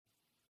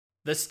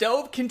The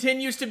stove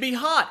continues to be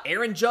hot.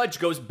 Aaron Judge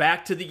goes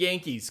back to the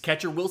Yankees.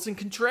 Catcher Wilson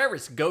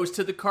Contreras goes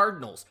to the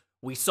Cardinals.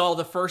 We saw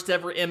the first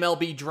ever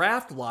MLB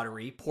draft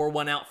lottery pour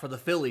one out for the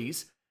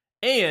Phillies.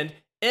 And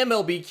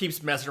MLB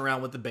keeps messing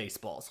around with the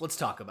baseballs. Let's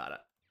talk about it.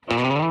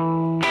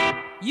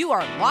 You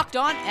are Locked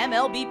On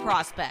MLB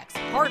Prospects,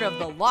 part of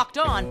the Locked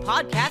On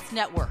Podcast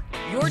Network.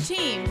 Your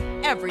team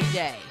every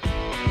day.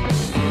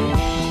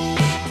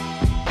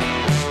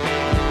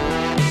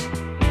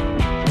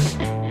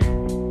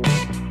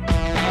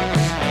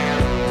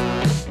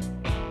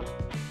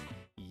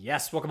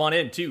 Yes, welcome on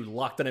in to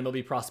Locked On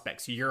MLB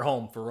Prospects, your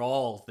home for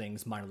all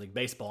things minor league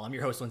baseball. I'm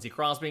your host, Lindsey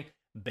Crosby,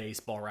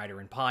 baseball writer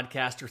and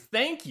podcaster.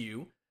 Thank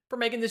you for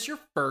making this your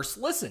first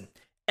listen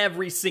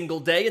every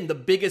single day. And the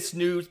biggest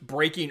news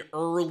breaking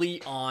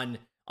early on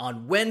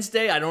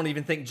Wednesday, I don't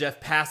even think Jeff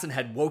Passan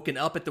had woken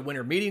up at the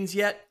winter meetings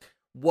yet,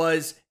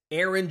 was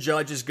Aaron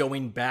Judge is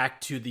going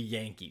back to the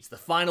Yankees. The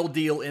final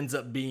deal ends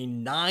up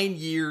being 9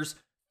 years,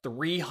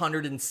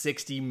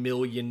 $360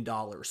 million.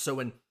 So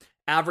an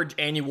average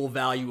annual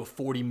value of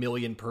 $40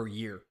 million per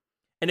year.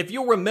 And if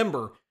you'll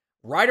remember,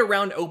 right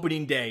around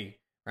opening day,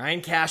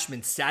 Ryan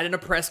Cashman sat in a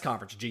press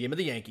conference, GM of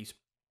the Yankees,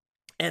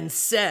 and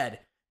said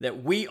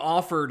that we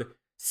offered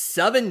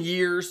 7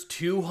 years,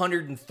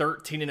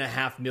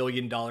 $213.5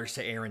 million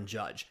to Aaron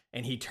Judge,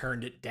 and he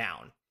turned it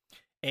down.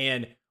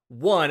 And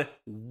one,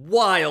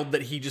 wild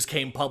that he just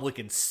came public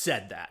and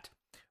said that.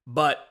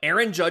 But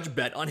Aaron Judge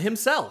bet on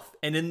himself,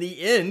 and in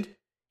the end,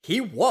 he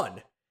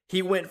won.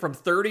 He went from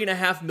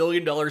 $30.5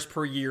 million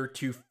per year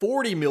to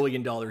 $40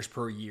 million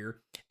per year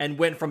and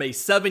went from a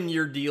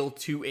 7-year deal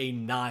to a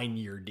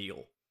 9-year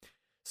deal.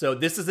 So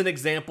this is an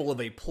example of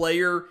a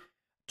player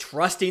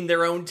trusting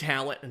their own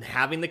talent and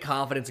having the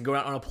confidence and going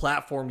out on a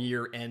platform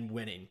year and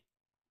winning.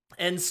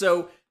 And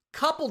so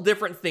couple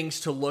different things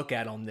to look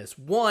at on this.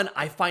 One,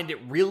 I find it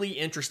really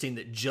interesting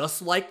that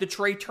just like the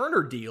Trey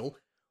Turner deal,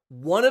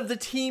 one of the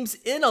teams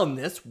in on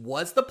this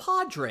was the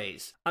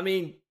Padres. I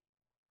mean,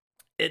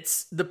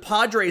 the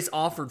Padres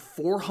offered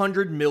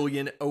 $400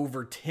 million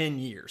over 10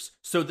 years.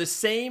 So the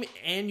same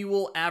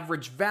annual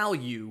average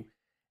value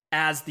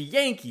as the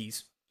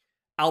Yankees,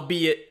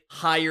 albeit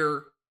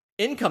higher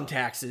income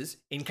taxes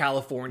in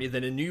California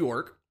than in New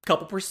York,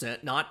 couple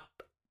percent, not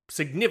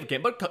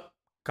significant, but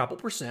couple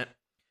percent.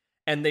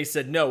 And they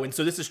said no. And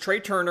so this is Trey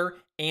Turner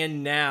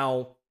and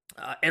now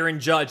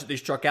Aaron Judge that they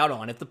struck out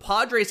on. If the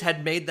Padres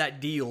had made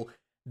that deal,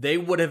 they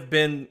would have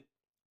been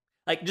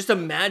like, just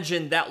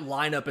imagine that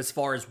lineup as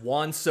far as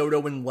Juan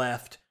Soto in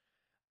left,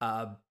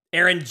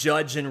 Aaron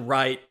Judge in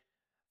right,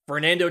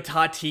 Fernando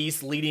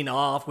Tatis leading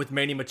off with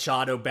Manny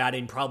Machado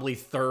batting probably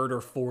third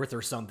or fourth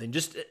or something.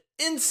 Just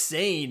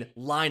insane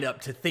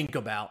lineup to think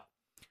about.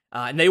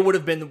 And they would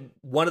have been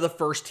one of the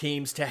first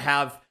teams to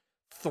have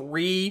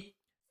three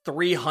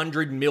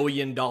 $300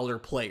 million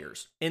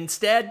players.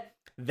 Instead,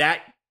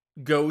 that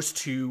goes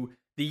to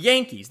the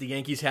Yankees. The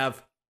Yankees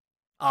have,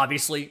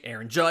 obviously,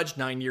 Aaron Judge,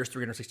 9 years,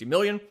 $360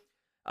 million.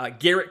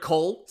 Garrett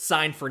Cole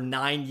signed for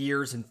 9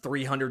 years and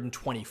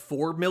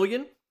 $324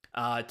 million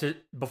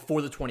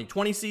before the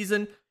 2020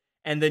 season.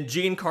 And then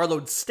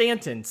Giancarlo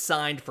Stanton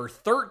signed for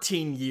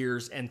 13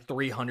 years and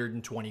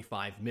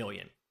 $325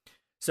 million.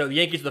 So the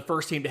Yankees are the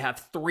first team to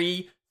have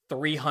three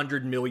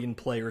 $300 million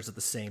players at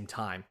the same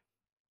time.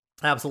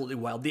 Absolutely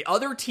wild. The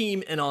other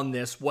team in on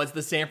this was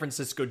the San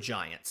Francisco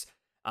Giants.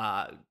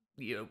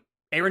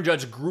 Aaron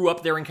Judge grew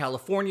up there in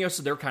California,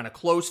 so they're kind of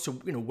close to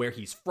where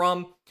he's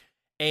from.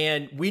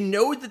 And we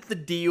know that the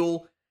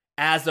deal,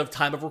 as of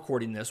time of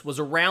recording this, was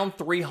around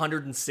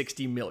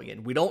 $360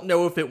 million. We don't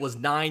know if it was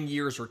 9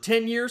 years or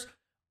 10 years.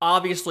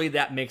 Obviously,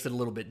 that makes it a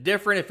little bit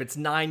different. If it's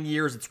 9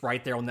 years, it's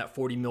right there on that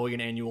 $40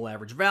 million annual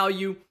average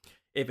value.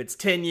 If it's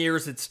 10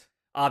 years, it's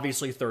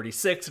obviously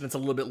 36, and it's a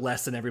little bit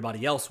less than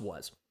everybody else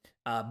was.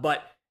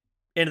 But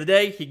end of the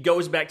day, he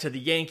goes back to the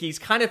Yankees.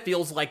 Kind of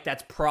feels like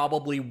that's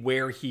probably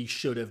where he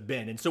should have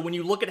been. And so when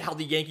you look at how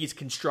the Yankees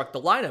construct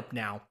the lineup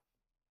now,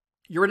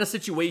 you're in a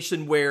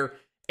situation where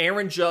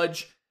Aaron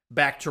Judge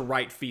back to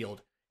right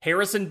field.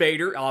 Harrison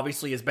Bader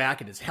obviously is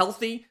back and is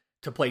healthy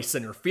to play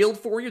center field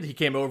for you. He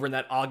came over in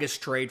that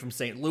August trade from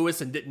St.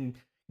 Louis and didn't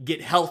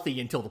get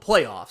healthy until the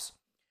playoffs.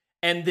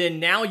 And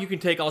then now you can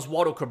take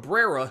Oswaldo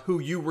Cabrera,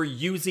 who you were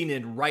using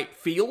in right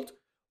field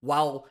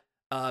while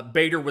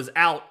Bader was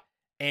out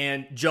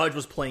and Judge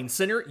was playing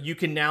center. You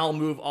can now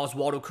move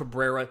Oswaldo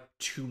Cabrera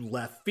to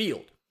left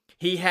field.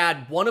 He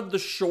had one of the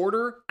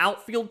shorter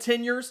outfield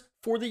tenures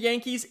for the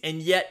Yankees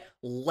and yet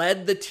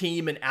led the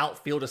team in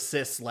outfield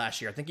assists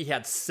last year. I think he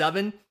had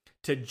 7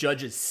 to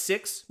Judge's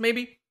 6,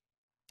 maybe.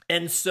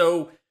 And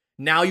so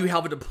now you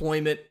have a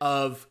deployment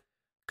of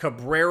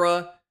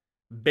Cabrera,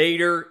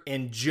 Bader,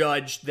 and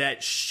Judge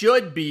that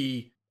should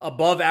be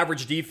above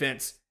average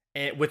defense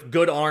with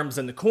good arms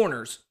in the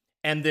corners.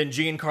 And then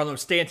Giancarlo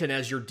Stanton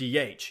as your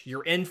DH.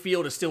 Your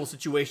infield is still a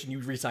situation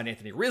you'd re-sign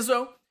Anthony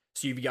Rizzo.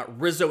 So you've got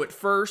Rizzo at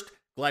first,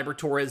 Gleyber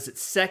Torres at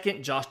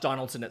second, Josh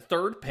Donaldson at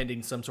third,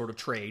 pending some sort of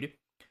trade.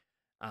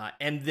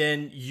 And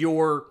then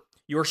your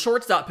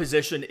shortstop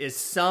position is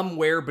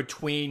somewhere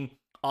between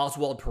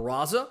Oswald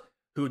Peraza,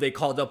 who they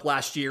called up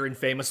last year and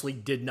famously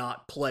did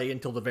not play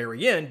until the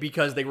very end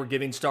because they were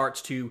giving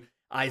starts to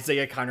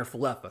Isaiah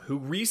Kiner-Falefa, who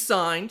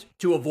re-signed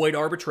to avoid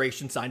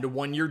arbitration, signed a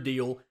 1-year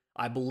deal.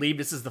 I believe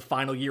this is the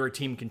final year of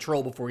team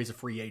control before he's a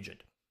free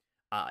agent.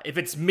 If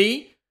it's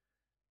me,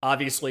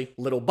 obviously,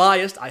 little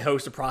biased, I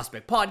host a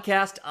prospect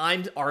podcast.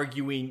 I'm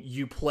arguing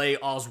you play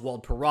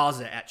Oswald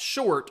Peraza at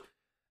short.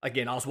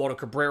 Again, Oswaldo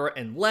Cabrera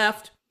in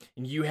left.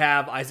 And you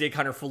have Isaiah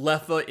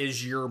Kiner-Falefa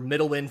is your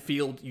middle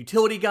infield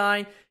utility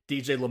guy.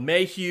 DJ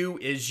LeMahieu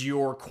is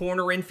your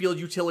corner infield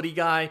utility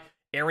guy.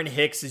 Aaron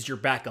Hicks is your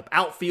backup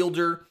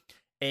outfielder.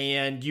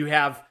 And you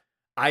have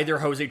either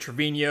Jose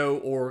Trevino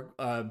or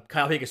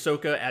Kyle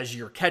Higashioka as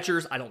your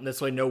catchers. I don't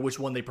necessarily know which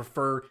one they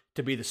prefer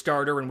to be the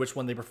starter and which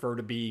one they prefer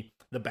to be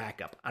the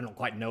backup. I don't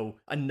quite know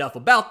enough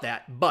about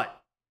that,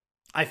 but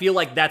I feel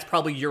like that's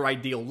probably your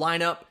ideal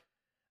lineup.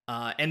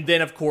 And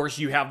then, of course,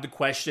 you have the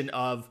question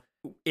of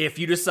if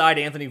you decide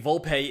Anthony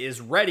Volpe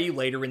is ready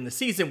later in the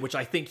season, which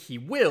I think he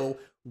will,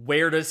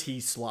 where does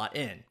he slot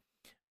in?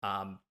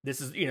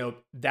 This is,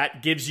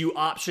 that gives you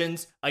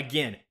options.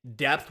 Again,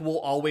 depth will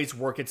always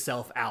work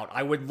itself out.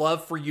 I would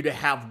love for you to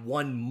have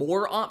one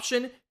more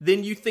option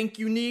than you think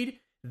you need,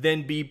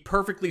 then be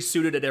perfectly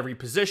suited at every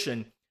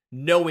position,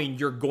 knowing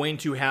you're going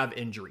to have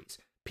injuries.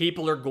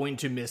 People are going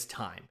to miss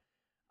time.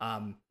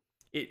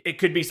 It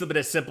could be something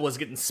as simple as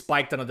getting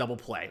spiked on a double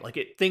play.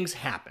 Things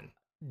happen.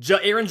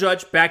 Aaron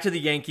Judge, back to the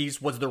Yankees,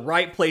 was the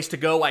right place to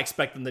go. I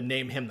expect them to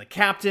name him the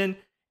captain,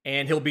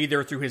 and he'll be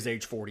there through his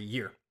age 40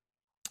 year.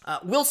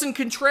 Wilson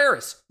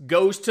Contreras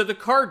goes to the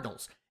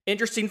Cardinals.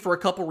 Interesting for a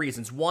couple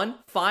reasons. One,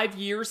 5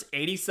 years,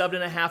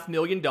 $87.5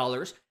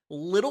 million.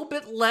 Little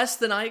bit less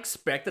than I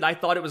expected. I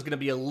thought it was going to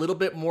be a little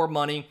bit more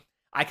money.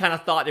 I kind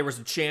of thought there was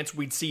a chance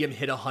we'd see him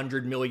hit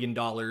 $100 million.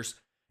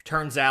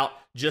 Turns out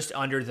just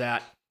under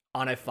that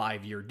on a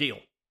 5-year deal.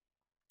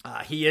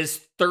 He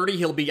is 30.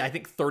 He'll be, I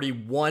think,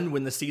 31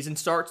 when the season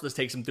starts. This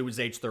takes him through his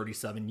age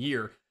 37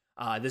 year.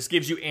 This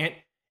gives you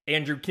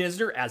Andrew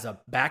Knizner as a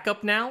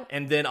backup now.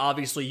 And then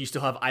obviously you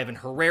still have Ivan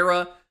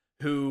Herrera,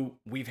 who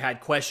we've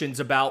had questions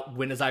about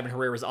when is Ivan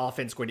Herrera's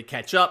offense going to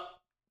catch up.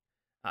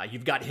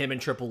 You've got him in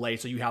AAA,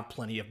 so you have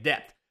plenty of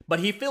depth. But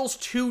he fills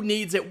two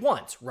needs at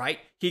once, right?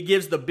 He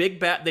gives the big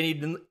bat they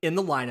need in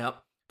the lineup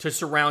to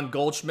surround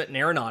Goldschmidt and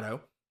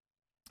Arenado.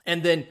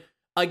 And then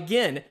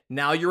again,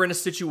 now you're in a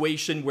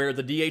situation where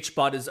the DH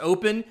spot is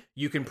open.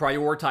 You can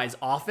prioritize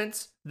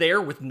offense there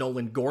with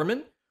Nolan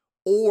Gorman.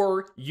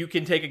 Or you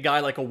can take a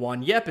guy like a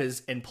Juan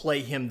Yepes and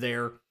play him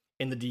there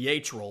in the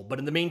DH role. But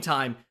in the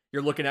meantime,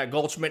 you're looking at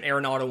Goldschmidt,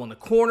 Arenado on the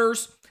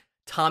corners,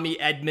 Tommy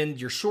Edman,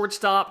 your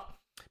shortstop.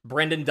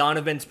 Brendan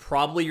Donovan's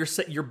probably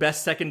your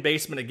best second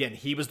baseman. Again,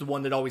 he was the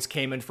one that always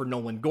came in for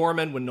Nolan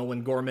Gorman. When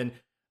Nolan Gorman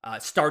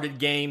started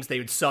games, they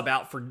would sub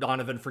out for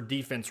Donovan for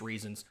defense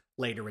reasons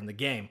later in the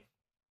game.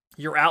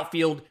 Your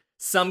outfield,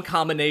 some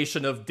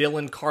combination of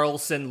Dylan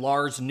Carlson,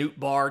 Lars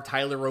Nootbaar,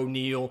 Tyler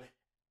O'Neill,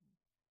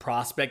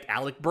 prospect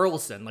Alec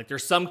Burleson.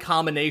 There's some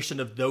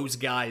combination of those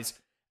guys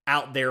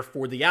out there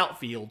for the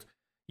outfield.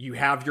 You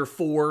have your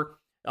four,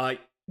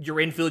 your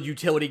infield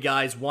utility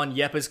guys. Juan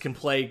Yepes can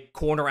play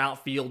corner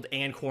outfield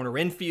and corner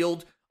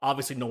infield.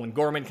 Obviously, Nolan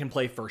Gorman can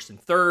play first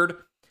and third.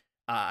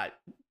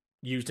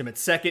 Used him at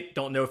second.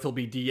 Don't know if he'll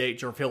be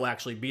DH or if he'll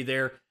actually be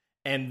there.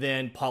 And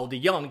then Paul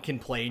DeJong can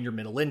play in your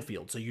middle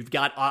infield. So you've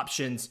got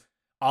options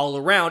all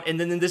around. And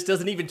then this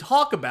doesn't even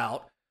talk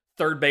about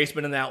third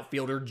baseman and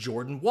outfielder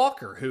Jordan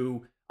Walker,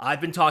 who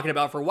I've been talking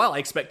about for a while. I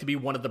expect to be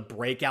one of the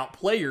breakout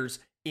players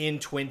in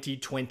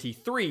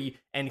 2023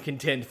 and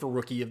contend for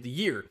Rookie of the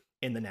Year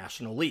in the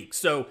National League.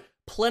 So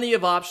plenty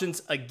of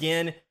options.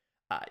 Again,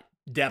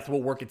 depth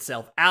will work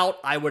itself out.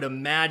 I would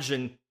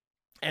imagine,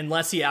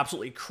 unless he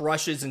absolutely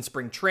crushes in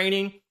spring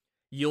training,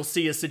 you'll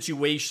see a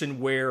situation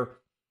where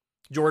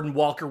Jordan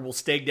Walker will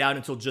stay down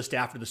until just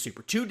after the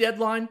Super 2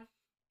 deadline,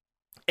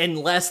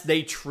 unless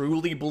they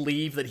truly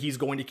believe that he's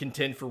going to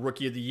contend for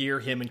Rookie of the Year,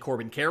 him and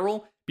Corbin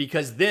Carroll,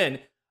 because then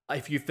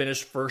if you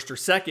finish first or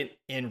second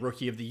in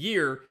Rookie of the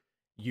Year,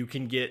 you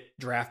can get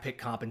draft pick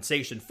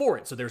compensation for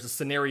it. So there's a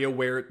scenario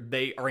where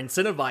they are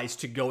incentivized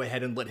to go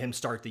ahead and let him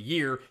start the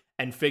year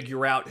and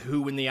figure out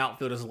who in the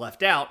outfield is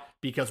left out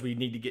because we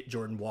need to get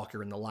Jordan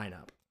Walker in the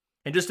lineup.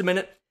 In just a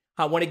minute,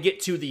 I want to get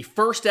to the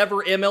first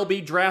ever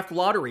MLB draft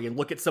lottery and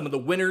look at some of the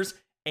winners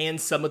and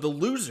some of the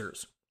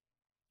losers.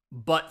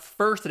 But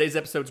first, today's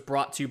episode is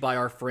brought to you by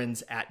our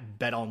friends at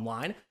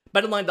BetOnline.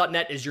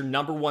 BetOnline.net is your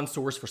number one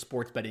source for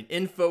sports betting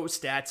info,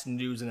 stats,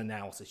 news, and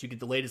analysis. You get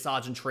the latest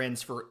odds and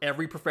trends for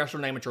every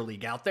professional and amateur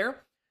league out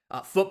there.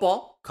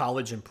 Football,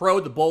 college, and pro.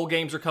 The bowl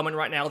games are coming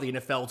right now. The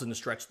NFL's in the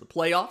stretch of the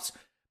playoffs.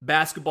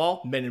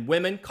 Basketball, men and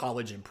women,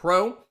 college and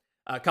pro.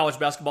 College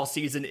basketball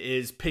season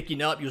is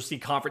picking up. You'll see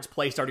conference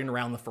play starting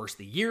around the first of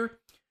the year.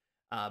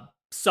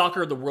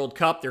 Soccer, the World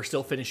Cup, they're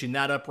still finishing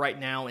that up right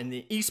now. And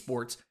the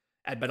esports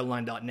at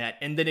BetOnline.net.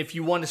 And then if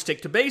you want to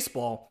stick to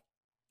baseball,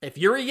 if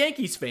you're a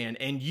Yankees fan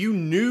and you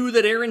knew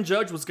that Aaron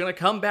Judge was going to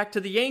come back to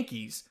the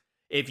Yankees,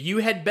 if you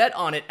had bet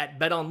on it at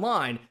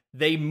BetOnline,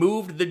 they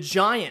moved the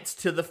Giants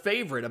to the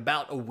favorite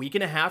about a week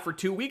and a half or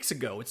 2 weeks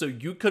ago. And so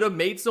you could have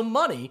made some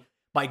money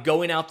by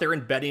going out there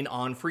and betting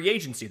on free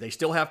agency. They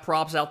still have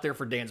props out there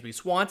for Dansby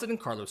Swanson and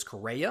Carlos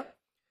Correa.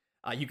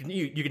 You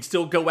can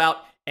still go out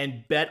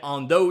and bet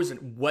on those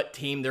and what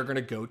team they're going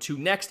to go to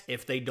next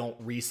if they don't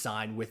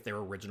re-sign with their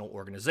original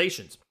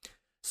organizations.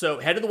 So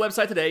head to the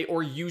website today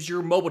or use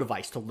your mobile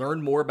device to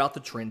learn more about the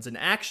trends in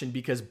action,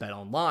 because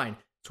BetOnline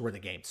is where the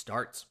game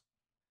starts.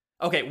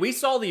 Okay, we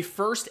saw the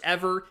first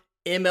ever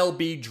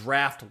MLB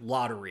draft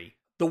lottery.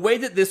 The way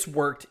that this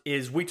worked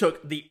is we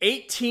took the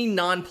 18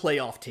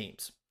 non-playoff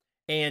teams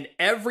and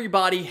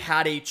everybody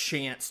had a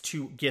chance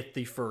to get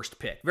the first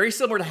pick. Very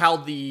similar to how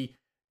the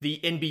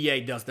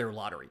NBA does their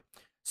lottery.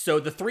 So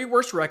the three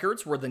worst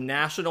records were the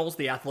Nationals,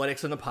 the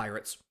Athletics, and the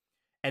Pirates.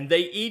 And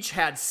they each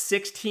had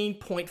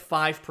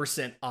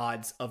 16.5%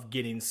 odds of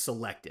getting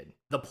selected.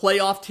 The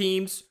playoff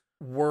teams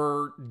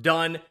were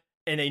done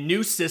in a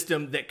new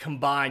system that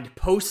combined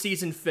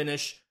postseason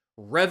finish,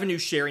 revenue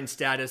sharing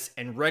status,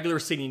 and regular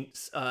season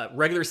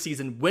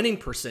winning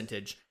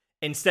percentage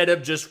instead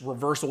of just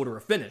reverse order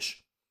of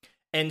finish.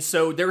 And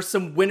so there's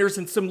some winners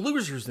and some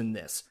losers in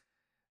this.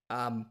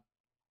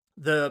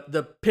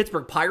 The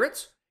Pittsburgh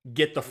Pirates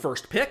get the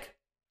first pick.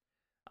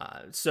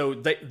 So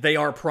they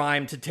are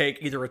primed to take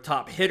either a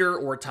top hitter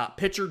or a top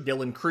pitcher.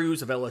 Dylan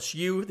Cruz of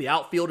LSU, the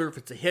outfielder if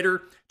it's a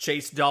hitter.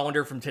 Chase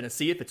Dollander from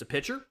Tennessee if it's a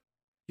pitcher.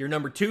 Your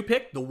number 2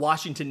 pick, the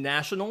Washington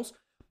Nationals.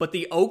 But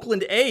the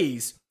Oakland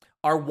A's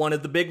are one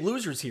of the big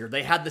losers here.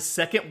 They had the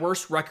second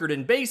worst record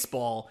in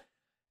baseball.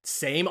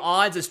 Same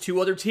odds as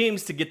 2 other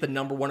teams to get the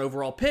number 1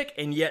 overall pick,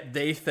 and yet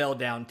they fell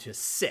down to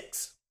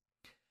 6.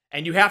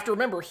 And you have to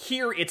remember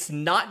here, it's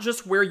not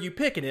just where you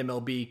pick in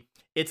MLB,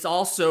 it's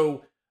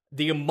also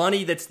the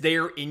money that's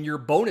there in your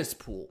bonus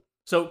pool.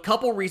 So a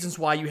couple reasons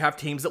why you have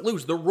teams that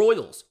lose. The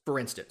Royals, for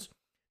instance,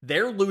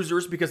 they're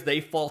losers because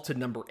they fall to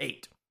number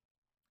 8.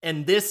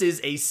 And this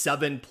is a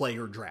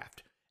 7-player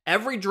draft.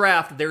 Every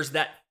draft, there's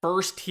that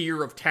first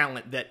tier of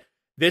talent that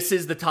this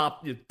is the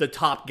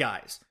top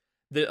guys.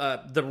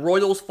 The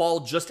Royals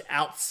fall just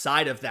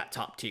outside of that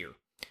top tier.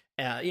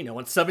 In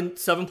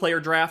 7-player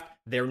draft,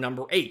 they're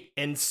number 8.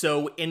 And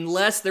so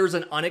unless there's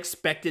an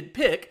unexpected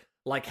pick,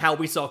 like how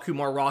we saw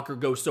Kumar Rocker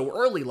go so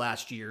early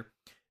last year,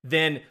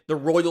 then the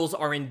Royals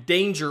are in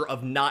danger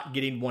of not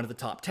getting one of the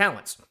top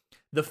talents.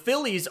 The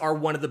Phillies are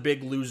one of the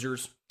big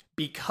losers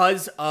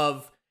because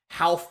of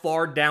how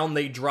far down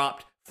they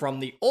dropped from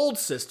the old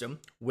system,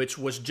 which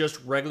was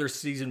just regular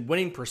season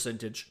winning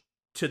percentage,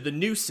 to the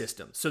new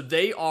system. So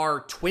they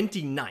are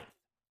 29th.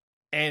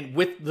 And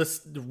with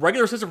the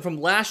regular system from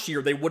last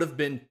year, they would have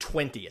been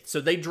 20th. So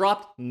they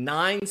dropped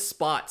 9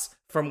 spots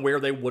from where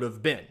they would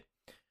have been.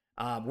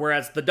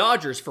 Whereas the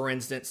Dodgers, for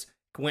instance,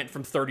 went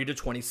from 30 to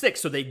 26.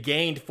 So they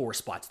gained 4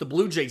 spots. The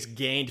Blue Jays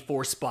gained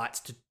 4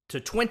 spots to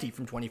 20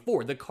 from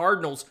 24. The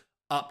Cardinals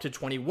up to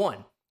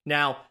 21.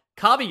 Now,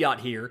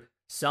 caveat here,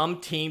 some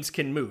teams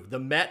can move. The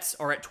Mets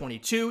are at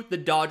 22. The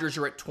Dodgers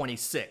are at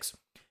 26.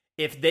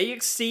 If they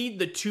exceed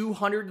the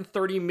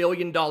 $230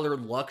 million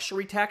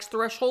luxury tax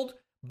threshold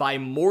by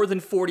more than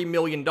 $40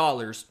 million,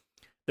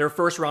 their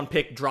first round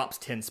pick drops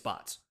 10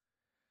 spots.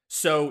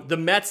 So the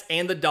Mets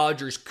and the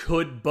Dodgers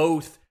could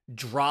both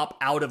drop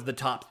out of the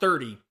top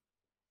 30.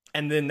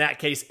 And then in that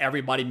case,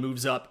 everybody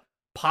moves up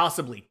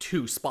possibly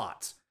 2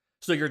 spots.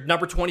 So your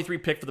number 23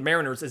 pick for the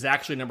Mariners is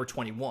actually number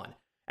 21.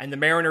 And the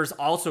Mariners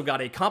also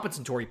got a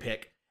compensatory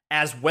pick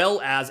as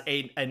well as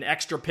an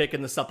extra pick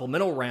in the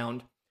supplemental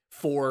round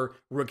for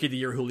Rookie of the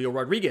Year Julio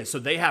Rodriguez. So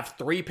they have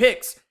 3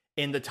 picks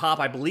in the top,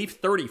 I believe,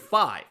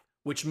 35,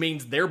 which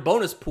means their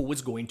bonus pool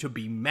is going to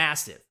be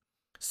massive.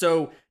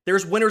 So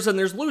there's winners and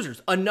there's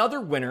losers.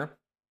 Another winner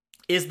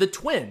is the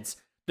Twins.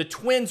 The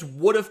Twins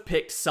would have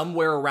picked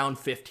somewhere around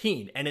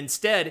 15, and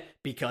instead,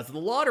 because of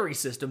the lottery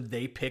system,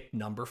 they picked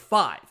number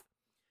 5.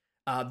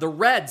 The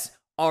Reds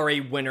are a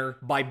winner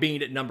by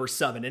being at number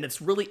 7, and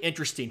it's really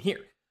interesting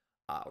here.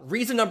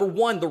 Reason number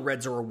 1 the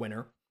Reds are a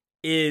winner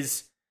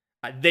is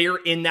they're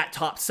in that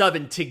top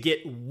 7 to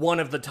get one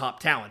of the top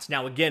talents.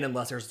 Now, again,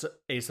 unless there's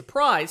a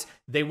surprise,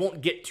 they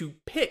won't get to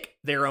pick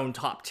their own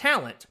top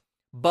talent,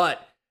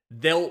 but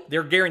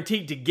they're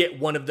guaranteed to get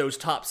one of those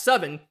top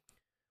 7,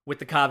 with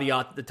the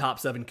caveat that the top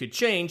 7 could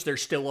change.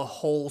 There's still a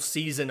whole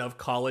season of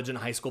college and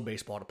high school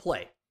baseball to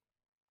play.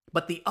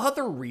 But the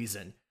other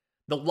reason,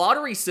 the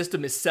lottery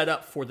system is set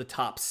up for the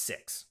top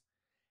 6,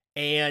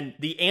 and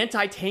the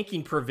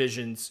anti-tanking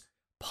provisions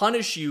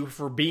punish you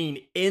for being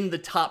in the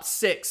top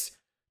 6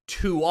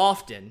 too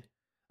often.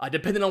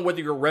 Depending on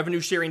whether you're a revenue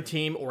sharing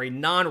team or a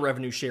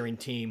non-revenue sharing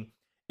team,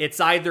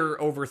 it's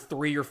either over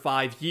 3 or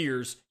 5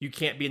 years, you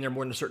can't be in there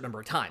more than a certain number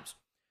of times.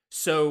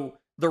 So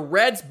the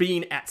Reds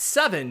being at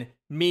 7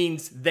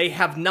 means they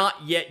have not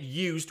yet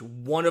used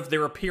one of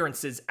their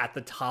appearances at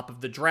the top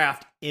of the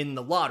draft in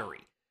the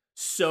lottery.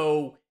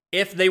 So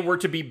if they were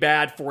to be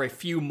bad for a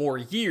few more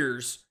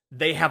years,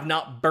 they have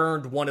not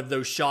burned one of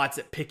those shots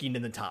at picking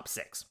in the top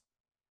 6.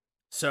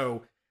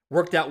 So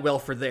worked out well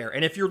for there.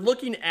 And if you're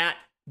looking at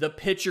the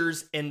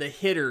pitchers and the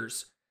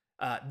hitters,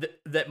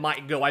 that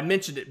might go. I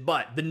mentioned it,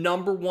 but the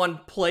number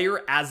one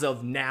player as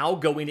of now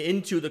going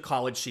into the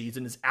college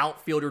season is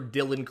outfielder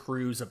Dylan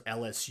Crews of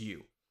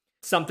LSU.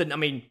 Something, I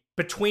mean,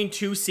 between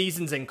 2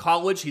 seasons in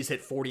college, he's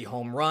hit 40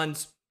 home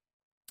runs,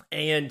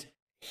 and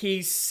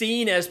he's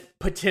seen as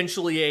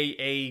potentially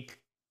a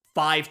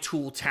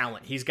 5-tool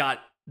talent. He's got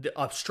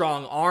a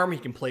strong arm. He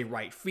can play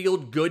right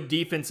field, good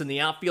defense in the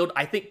outfield.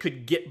 I think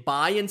could get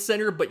by in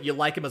center, but you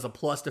like him as a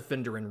plus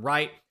defender in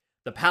right.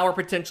 The power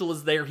potential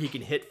is there. He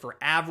can hit for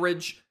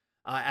average,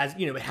 as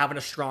you know, having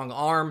a strong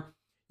arm.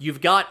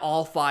 You've got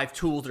all 5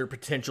 tools that are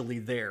potentially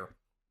there.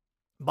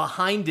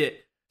 Behind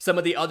it, some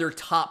of the other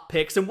top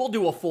picks, and we'll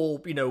do a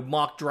full,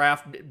 mock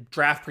draft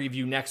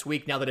preview next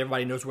week now that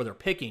everybody knows where they're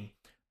picking.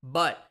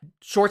 But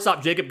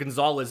shortstop Jacob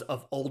Gonzalez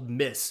of Ole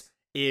Miss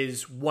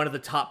is one of the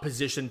top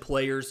position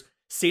players,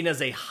 seen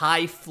as a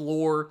high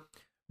floor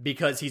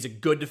because he's a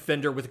good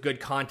defender with good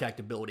contact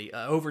ability.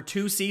 Over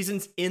 2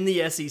 seasons in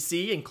the SEC,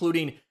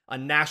 including a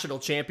national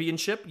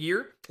championship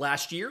year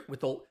last year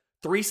with a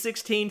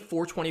 316,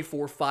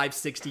 424,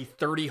 560,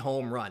 30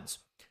 home runs.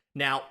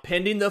 Now,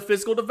 pending the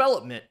physical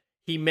development,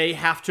 he may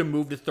have to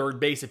move to third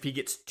base if he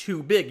gets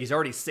too big. He's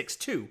already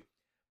 6'2",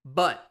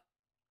 but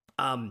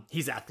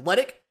he's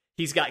athletic.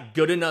 He's got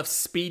good enough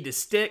speed to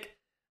stick,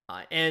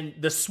 and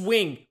the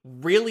swing,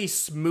 really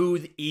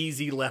smooth,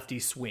 easy lefty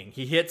swing.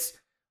 He hits,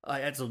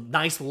 it's a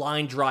nice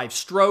line drive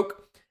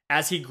stroke.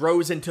 As he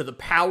grows into the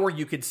power,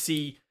 you could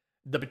see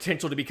the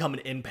potential to become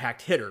an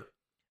impact hitter.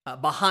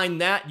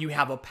 Behind that, you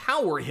have a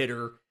power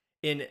hitter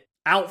in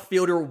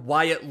outfielder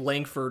Wyatt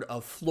Langford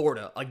of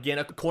Florida. Again,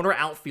 a corner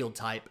outfield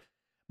type,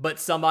 but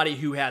somebody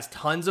who has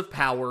tons of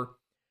power,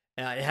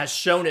 has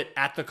shown it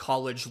at the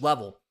college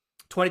level.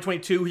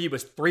 2022, he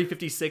was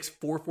 356,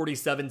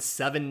 447,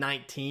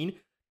 719,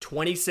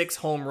 26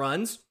 home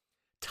runs,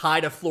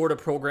 tied a Florida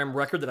program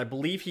record that I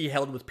believe he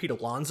held with Pete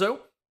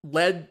Alonso,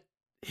 led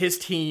his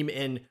team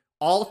in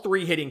all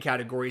 3 hitting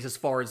categories as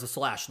far as the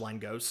slash line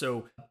goes.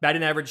 So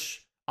batting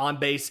average, on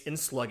base, and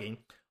slugging,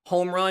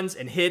 home runs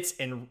and hits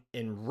and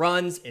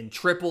runs and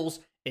triples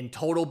and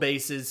total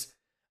bases.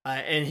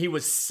 And he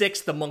was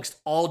 6th amongst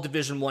all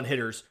Division I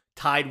hitters,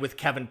 tied with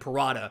Kevin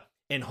Parada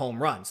in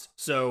home runs.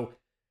 So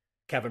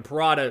Kevin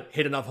Parada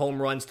hit enough home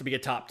runs to be a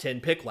top 10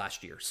 pick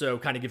last year. So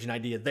kind of gives you an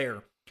idea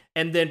there.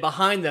 And then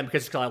behind them,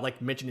 because I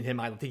like mentioning him,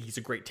 I think he's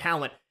a great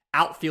talent,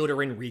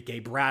 outfielder Enrique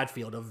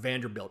Bradfield of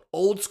Vanderbilt.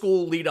 Old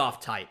school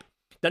leadoff type.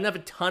 Doesn't have a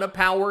ton of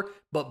power,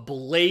 but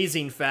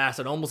blazing fast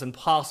and almost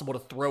impossible to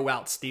throw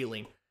out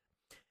stealing.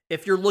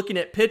 If you're looking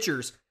at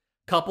pitchers,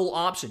 couple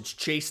options.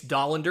 Chase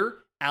Dollander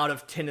out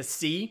of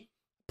Tennessee,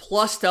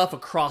 plus stuff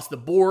across the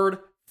board.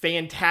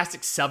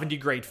 Fantastic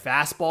 70-grade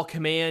fastball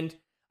command.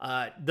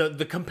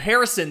 The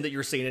comparison that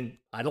you're seeing, and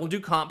I don't do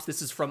comps,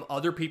 this is from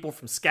other people,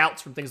 from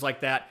scouts, from things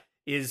like that,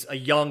 is a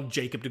young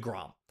Jacob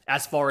deGrom,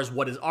 as far as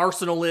what his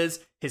arsenal is,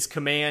 his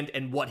command,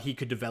 and what he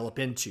could develop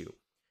into.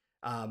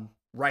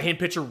 Right-hand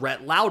pitcher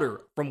Rhett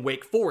Lauder from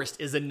Wake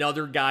Forest is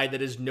another guy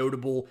that is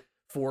notable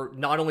for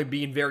not only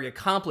being very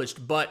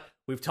accomplished, but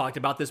we've talked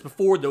about this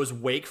before, those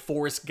Wake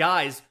Forest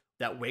guys,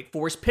 that Wake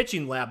Forest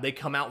pitching lab, they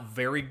come out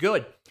very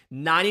good.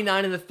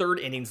 99 in the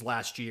 3rd innings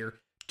last year,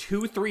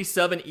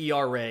 2.37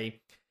 ERA,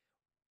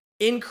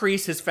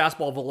 increase his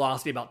fastball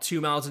velocity about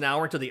 2 miles an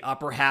hour into the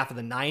upper half of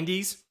the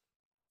 90s,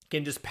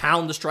 can just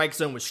pound the strike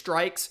zone with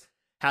strikes,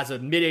 has a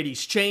mid-80s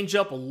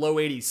changeup, a low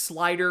 80s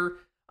slider.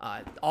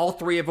 All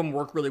 3 of them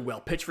work really well.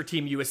 Pitched for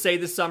Team USA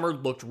this summer,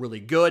 looked really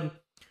good.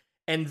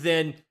 And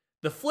then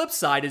the flip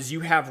side is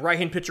you have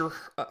right-hand pitcher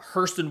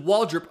Hurston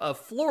Waldrop of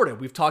Florida.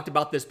 We've talked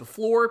about this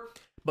before,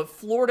 but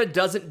Florida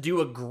doesn't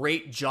do a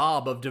great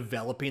job of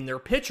developing their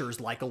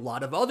pitchers like a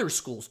lot of other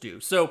schools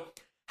do. So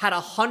had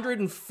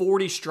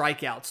 140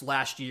 strikeouts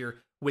last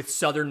year with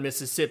Southern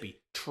Mississippi.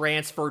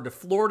 Transferred to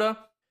Florida,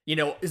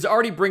 is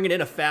already bringing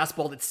in a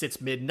fastball that sits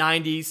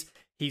mid-90s.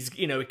 He's,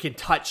 it can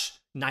touch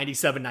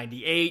 97,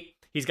 98.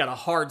 He's got a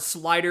hard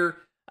slider,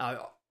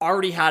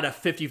 already had a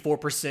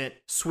 54%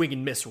 swing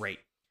and miss rate.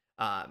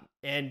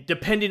 And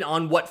depending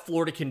on what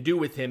Florida can do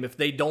with him, if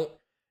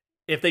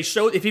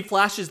he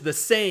flashes the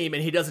same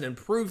and he doesn't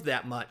improve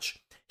that much,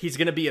 he's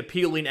going to be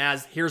appealing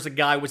as, here's a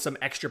guy with some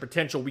extra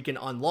potential we can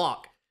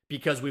unlock,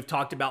 because we've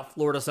talked about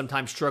Florida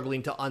sometimes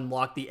struggling to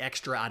unlock the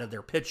extra out of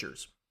their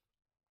pitchers.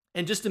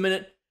 In just a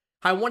minute,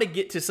 I want to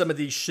get to some of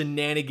these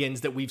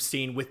shenanigans that we've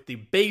seen with the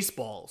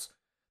baseballs,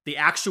 the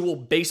actual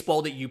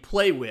baseball that you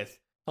play with,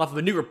 off of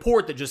a new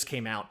report that just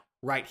came out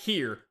right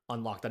here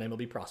on Locked On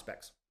MLB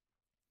Prospects.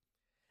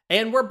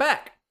 And we're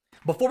back.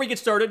 Before we get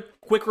started,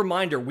 quick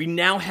reminder, we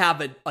now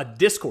have a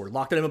Discord,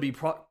 Locked On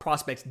MLB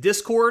Prospects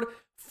Discord,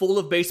 full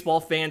of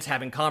baseball fans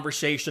having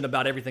conversation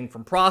about everything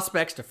from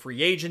prospects to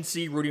free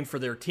agency, rooting for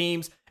their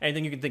teams,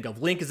 anything you can think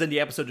of. Link is in the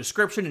episode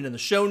description and in the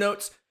show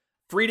notes.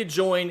 Free to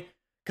join,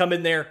 come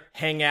in there,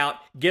 hang out,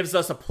 gives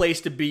us a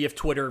place to be if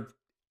Twitter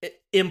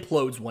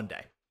implodes one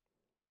day.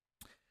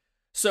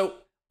 So,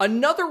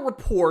 another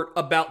report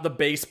about the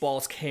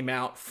baseballs came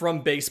out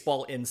from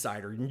Baseball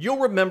Insider. And you'll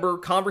remember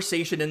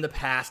conversation in the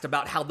past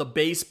about how the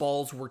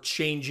baseballs were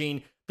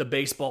changing the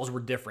baseballs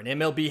were different.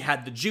 MLB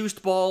had the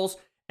juiced balls,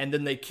 and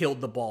then they killed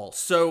the balls.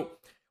 So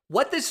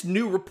what this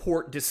new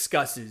report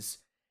discusses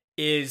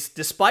is,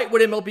 despite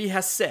what MLB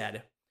has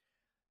said,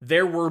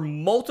 there were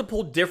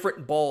multiple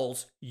different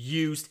balls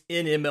used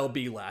in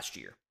MLB last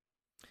year.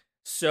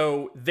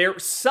 So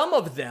some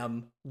of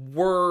them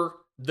were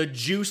the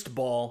juiced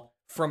ball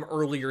from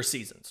earlier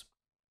seasons.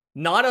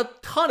 Not a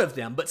ton of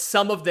them, but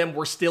some of them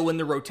were still in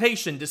the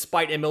rotation,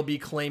 despite MLB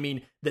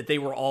claiming that they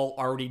were all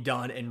already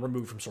done and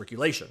removed from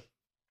circulation.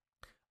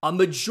 A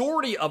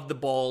majority of the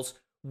balls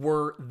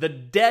were the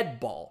dead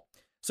ball.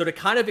 So to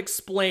kind of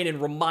explain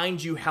and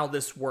remind you how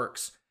this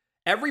works,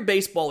 every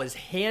baseball is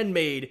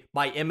handmade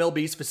by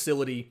MLB's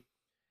facility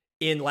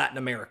in Latin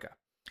America.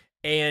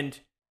 And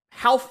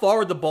how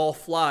far the ball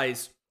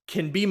flies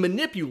can be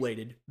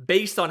manipulated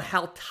based on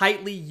how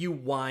tightly you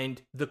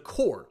wind the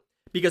core.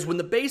 Because when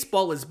the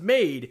baseball is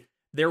made,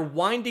 they're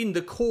winding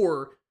the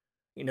core,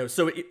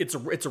 so it's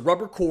a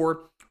rubber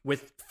core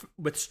with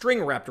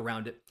string wrapped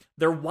around it.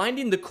 They're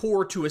winding the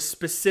core to a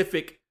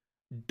specific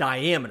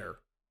diameter,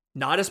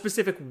 not a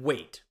specific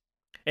weight.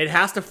 It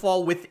has to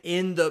fall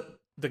within the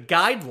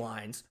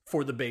guidelines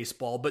for the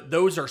baseball, but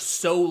those are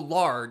so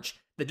large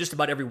that just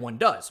about everyone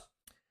does.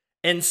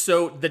 And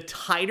so the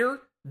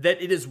tighter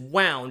that it is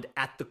wound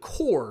at the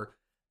core,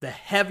 the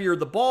heavier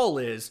the ball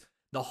is,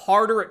 the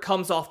harder it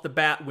comes off the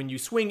bat when you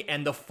swing,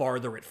 and the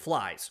farther it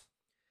flies.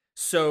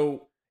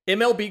 So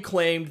MLB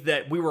claimed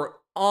that we were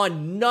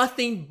on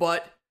nothing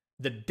but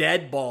the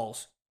dead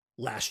balls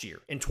last year.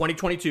 In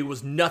 2022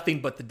 was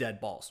nothing but the dead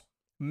balls.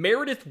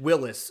 Meredith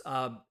Willis,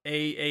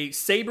 a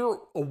SABRE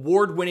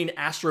award-winning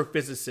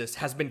astrophysicist,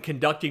 has been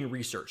conducting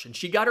research, and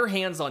she got her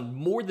hands on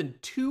more than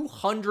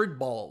 200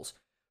 balls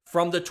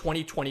from the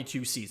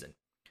 2022 season,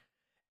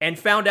 and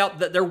found out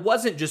that there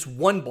wasn't just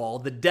one ball,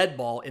 the dead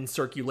ball, in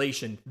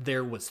circulation.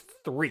 There was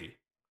 3.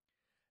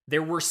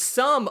 There were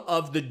some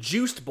of the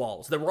juiced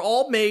balls that were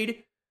all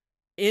made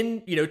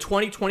in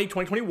 2020,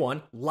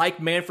 2021, like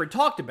Manfred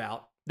talked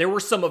about. There were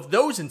some of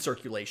those in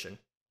circulation.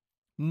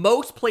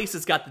 Most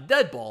places got the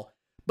dead ball,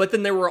 but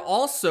then there were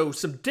also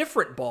some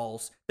different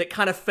balls that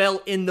kind of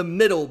fell in the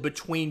middle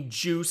between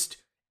juiced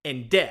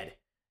and dead,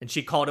 and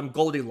she called them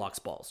Goldilocks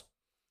balls.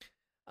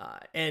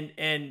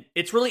 And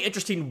it's really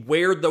interesting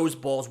where those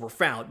balls were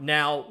found.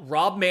 Now,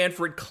 Rob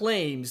Manfred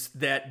claims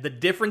that the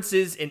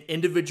differences in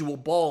individual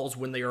balls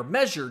when they are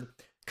measured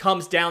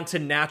comes down to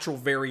natural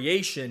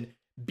variation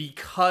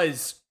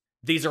because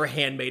these are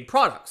handmade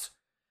products.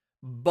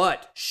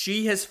 But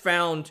she has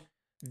found,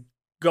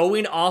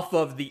 going off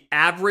of the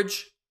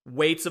average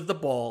weights of the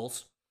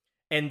balls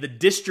and the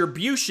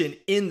distribution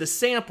in the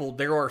sample,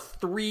 there are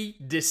 3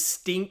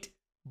 distinct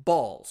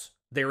balls.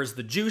 There is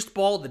the juiced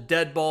ball, the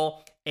dead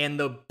ball, and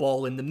the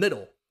ball in the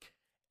middle.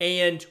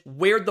 And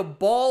where the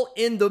ball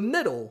in the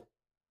middle,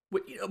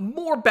 with a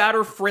more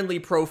batter-friendly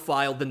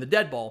profile than the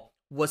dead ball,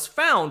 was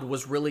found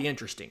was really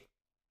interesting.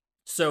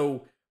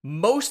 So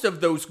most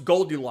of those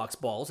Goldilocks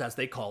balls, as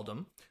they called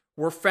them,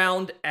 were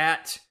found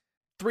at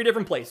 3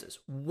 different places.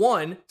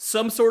 One,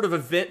 some sort of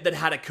event that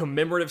had a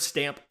commemorative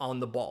stamp on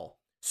the ball.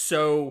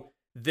 So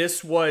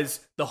this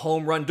was the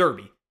Home Run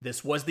Derby.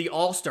 This was the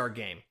All-Star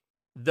Game.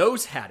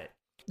 Those had it.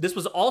 This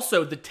was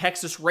also the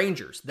Texas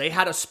Rangers. They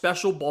had a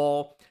special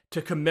ball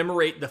to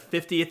commemorate the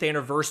 50th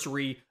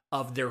anniversary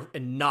of their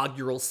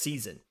inaugural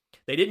season.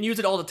 They didn't use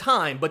it all the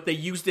time, but they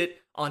used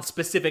it on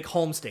specific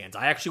homestands.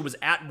 I actually was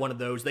at one of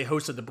those. They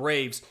hosted the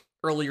Braves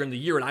earlier in the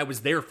year, and I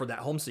was there for that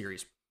home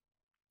series.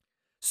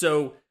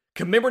 So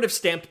commemorative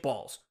stamped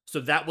balls. So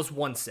that was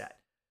one set.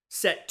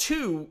 Set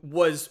 2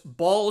 was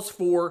balls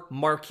for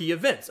marquee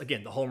events.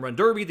 Again, the Home Run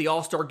Derby, the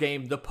All-Star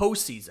Game, the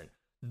postseason.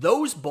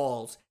 Those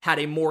balls had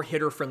a more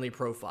hitter-friendly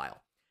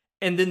profile.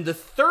 And then the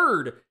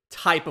third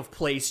type of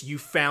place you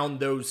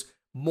found those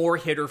more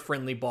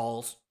hitter-friendly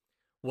balls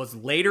was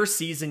later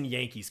season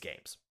Yankees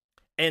games.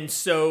 And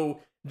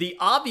so the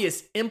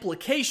obvious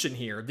implication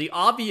here, the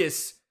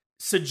obvious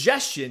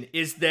suggestion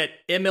is that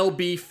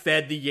MLB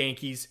fed the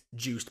Yankees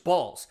juiced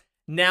balls.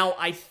 Now,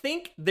 I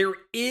think there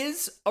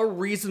is a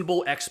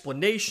reasonable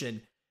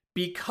explanation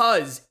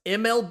because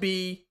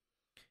MLB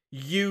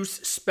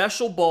used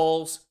special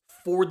balls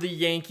for the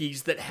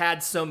Yankees that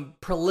had some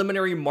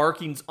preliminary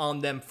markings on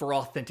them for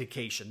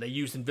authentication. They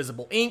used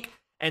invisible ink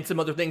and some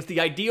other things. The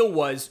idea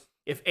was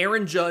if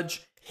Aaron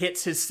Judge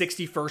hits his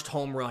 61st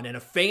home run and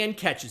a fan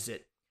catches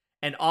it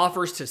and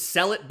offers to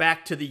sell it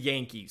back to the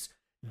Yankees,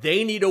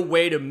 they need a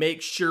way to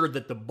make sure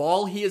that the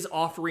ball he is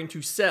offering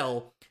to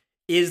sell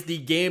is the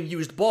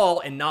game-used ball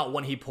and not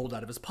one he pulled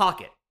out of his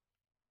pocket.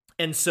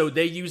 And so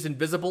they used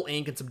invisible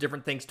ink and some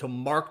different things to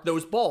mark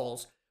those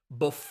balls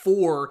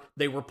before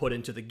they were put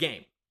into the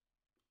game.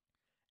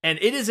 And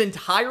it is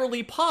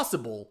entirely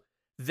possible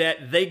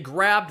that they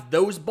grabbed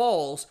those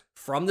balls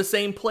from the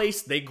same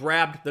place they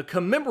grabbed the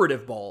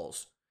commemorative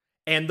balls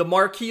and the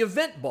marquee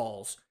event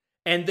balls,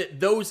 and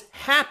that those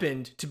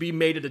happened to be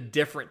made at a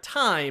different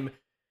time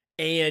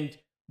and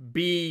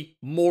be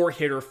more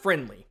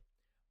hitter-friendly.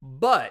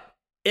 But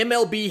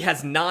MLB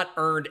has not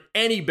earned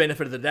any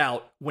benefit of the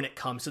doubt when it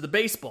comes to the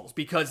baseballs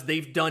because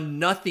they've done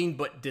nothing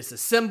but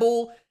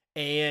disassemble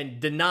and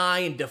deny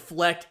and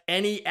deflect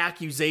any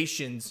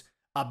accusations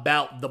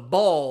about the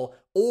ball,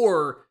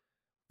 or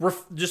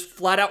just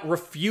flat out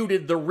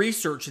refuted the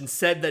research and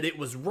said that it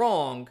was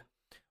wrong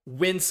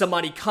when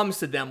somebody comes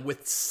to them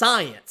with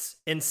science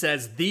and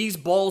says, these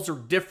balls are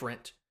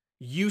different.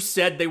 You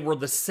said they were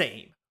the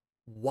same.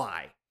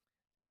 Why?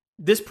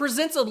 This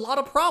presents a lot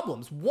of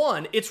problems.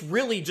 One, it's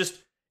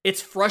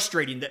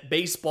frustrating that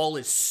baseball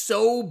is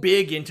so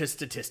big into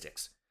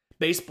statistics.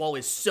 Baseball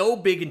is so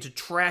big into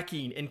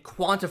tracking and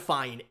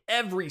quantifying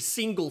every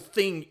single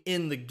thing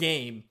in the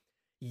game,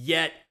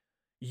 yet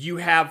you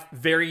have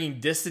varying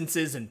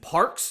distances in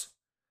parks.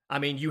 I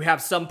mean, you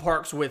have some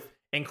parks with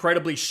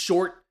incredibly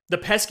short, the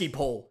pesky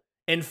pole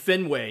in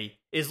Fenway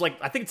is like,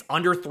 I think it's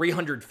under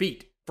 300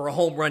 feet for a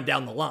home run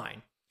down the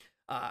line.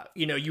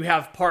 You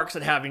have parks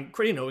that have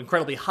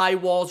incredibly high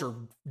walls or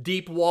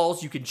deep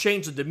walls. You can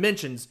change the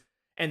dimensions,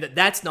 and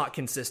that's not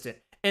consistent.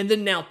 And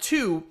then now,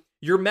 two,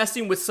 you're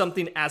messing with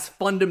something as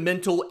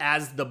fundamental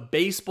as the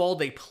baseball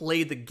they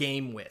play the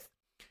game with.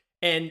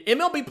 And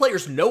MLB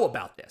players know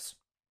about this.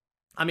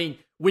 I mean,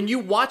 when you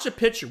watch an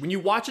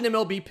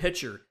MLB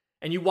pitcher,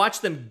 and you watch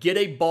them get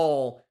a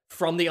ball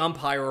from the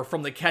umpire or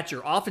from the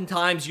catcher,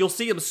 oftentimes you'll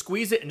see them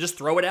squeeze it and just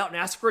throw it out and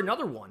ask for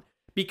another one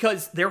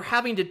because they're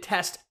having to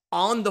test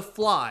on the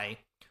fly,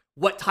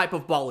 what type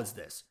of ball is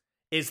this?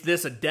 Is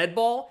this a dead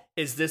ball?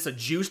 Is this a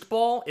juiced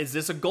ball? Is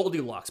this a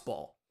Goldilocks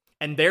ball?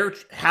 And they're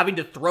having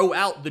to throw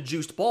out the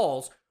juiced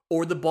balls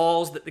or the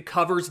balls that the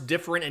cover's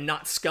different and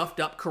not scuffed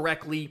up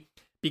correctly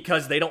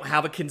because they don't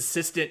have a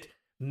consistent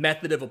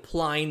method of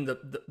applying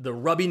the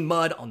rubbing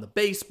mud on the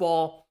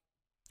baseball.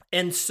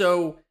 And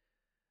so,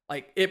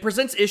 it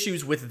presents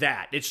issues with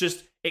that. It's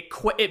just,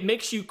 it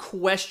makes you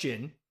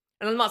question,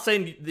 and I'm not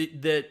saying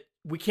that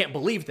we can't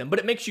believe them, but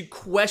it makes you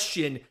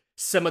question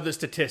some of the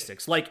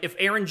statistics. Like, if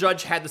Aaron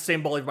Judge had the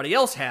same ball everybody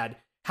else had,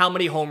 how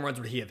many home runs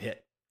would he have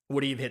hit?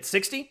 Would he have hit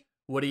 60?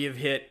 Would he have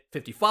hit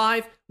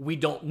 55? We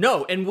don't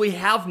know, and we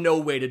have no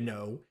way to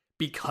know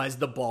because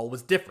the ball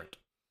was different.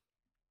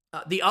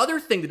 The other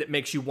thing that it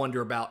makes you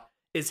wonder about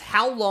is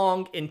how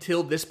long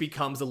until this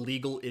becomes a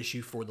legal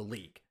issue for the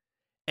league.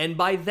 And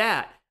by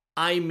that,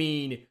 I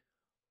mean,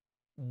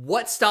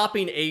 what's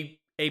stopping a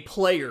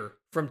player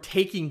from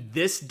taking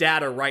this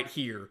data right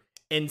here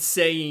and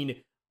saying,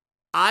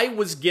 I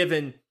was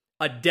given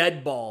a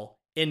dead ball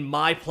in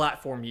my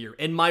platform year,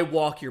 in my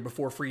walk year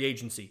before free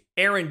agency.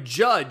 Aaron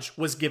Judge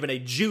was given a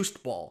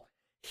juiced ball.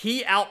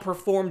 He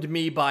outperformed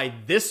me by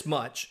this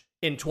much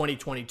in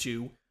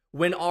 2022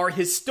 when our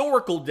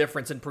historical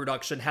difference in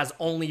production has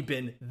only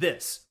been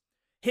this.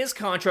 His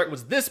contract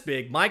was this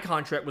big, my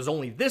contract was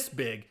only this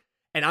big,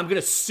 and I'm going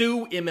to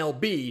sue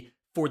MLB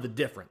for the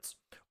difference.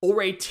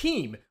 Or a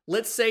team,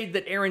 let's say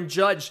that Aaron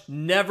Judge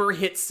never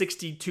hit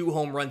 62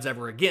 home runs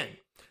ever again.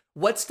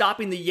 What's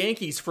stopping the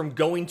Yankees from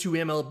going to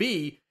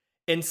MLB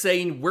and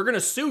saying, we're going to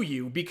sue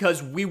you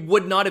because we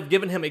would not have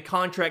given him a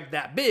contract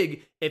that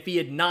big if he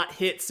had not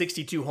hit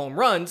 62 home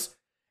runs,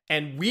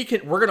 and we're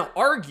going to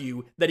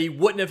argue that he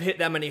wouldn't have hit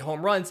that many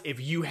home runs if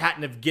you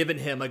hadn't have given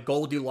him a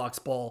Goldilocks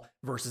ball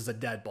versus a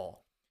dead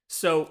ball.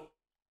 So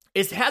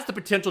it has the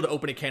potential to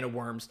open a can of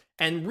worms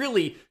and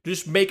really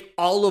just make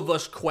all of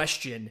us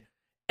question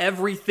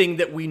everything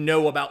that we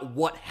know about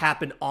what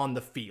happened on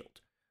the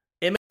field.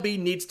 MLB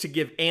needs to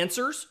give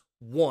answers,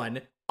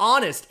 one,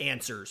 honest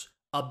answers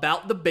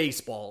about the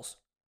baseballs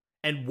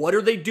and what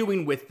are they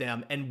doing with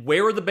them and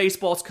where are the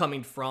baseballs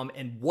coming from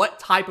and what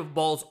type of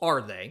balls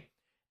are they?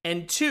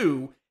 And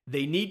two,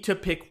 they need to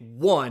pick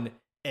one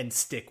and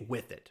stick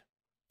with it.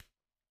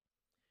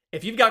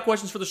 If you've got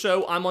questions for the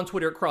show, I'm on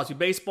Twitter at Crosby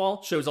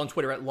Baseball. Show's on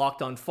Twitter at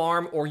Locked On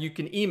Farm, or you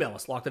can email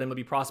us,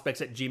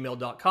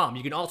 lockedonmlbprospects@gmail.com.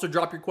 You can also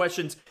drop your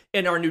questions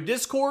in our new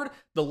Discord.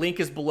 The link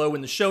is below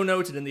in the show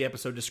notes and in the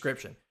episode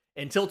description.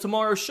 Until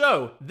tomorrow's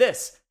show,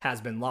 this has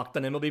been Locked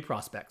On MLB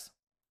Prospects.